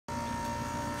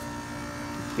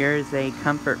Here's a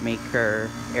Comfortmaker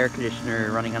air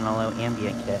conditioner running on a low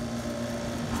ambient kit.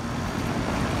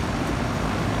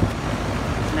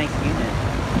 It's a nice unit.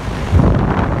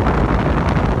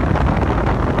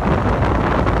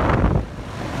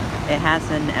 It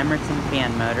has an Emerson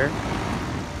fan motor.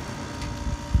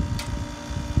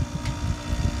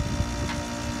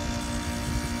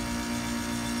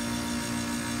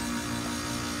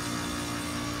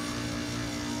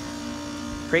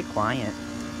 Pretty quiet.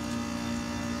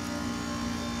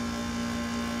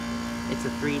 It's a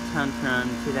 3-ton from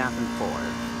 2004.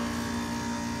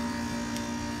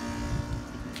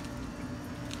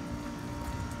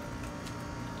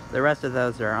 The rest of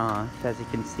those are off, as you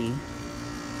can see.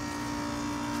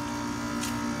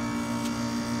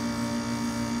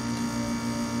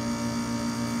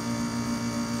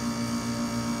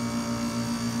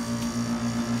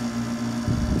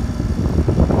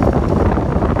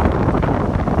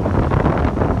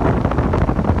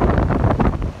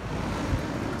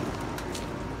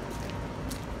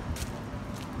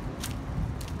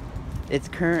 It's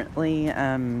currently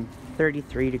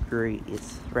 33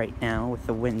 degrees right now with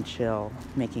the wind chill,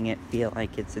 making it feel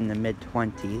like it's in the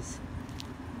mid-20s.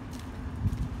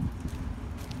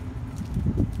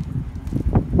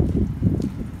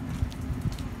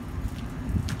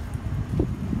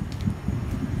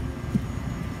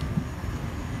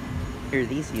 Here are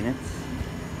these units.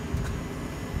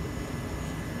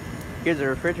 Here's a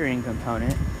refrigerating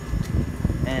component,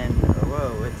 and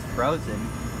whoa, it's frozen.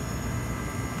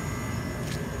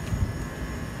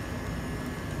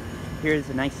 Here's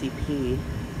an ICP.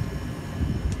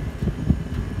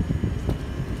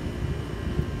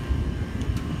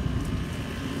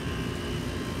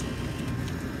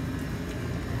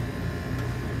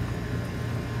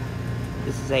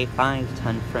 This is a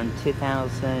 5-ton from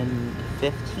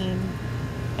 2015,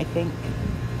 I think.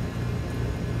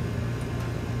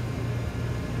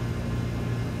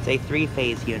 It's a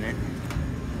 3-phase unit.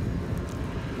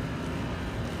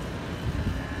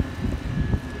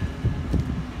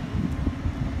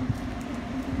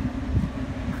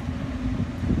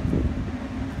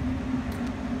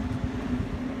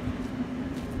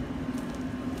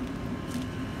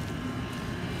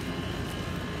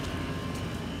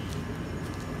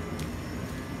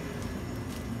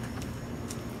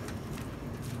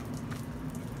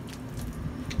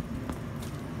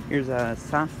 Here's a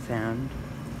soft sound.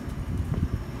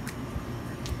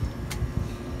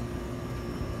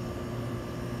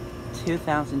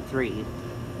 (2003),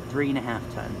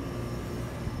 3.5 ton.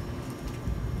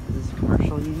 Is this a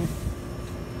commercial unit?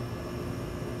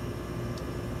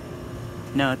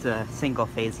 No, it's a single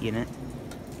phase unit.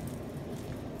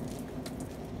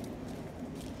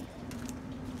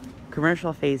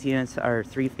 Commercial phase units are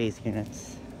 3-phase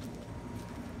units.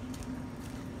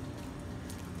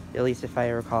 At least if I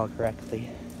recall correctly.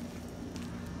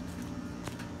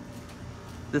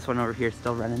 This one over here is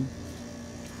still running.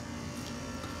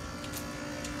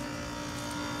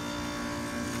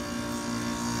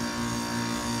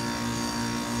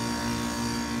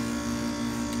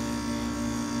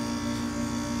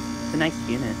 It's a nice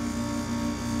unit.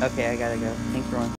 Okay, I gotta go. Thanks for watching.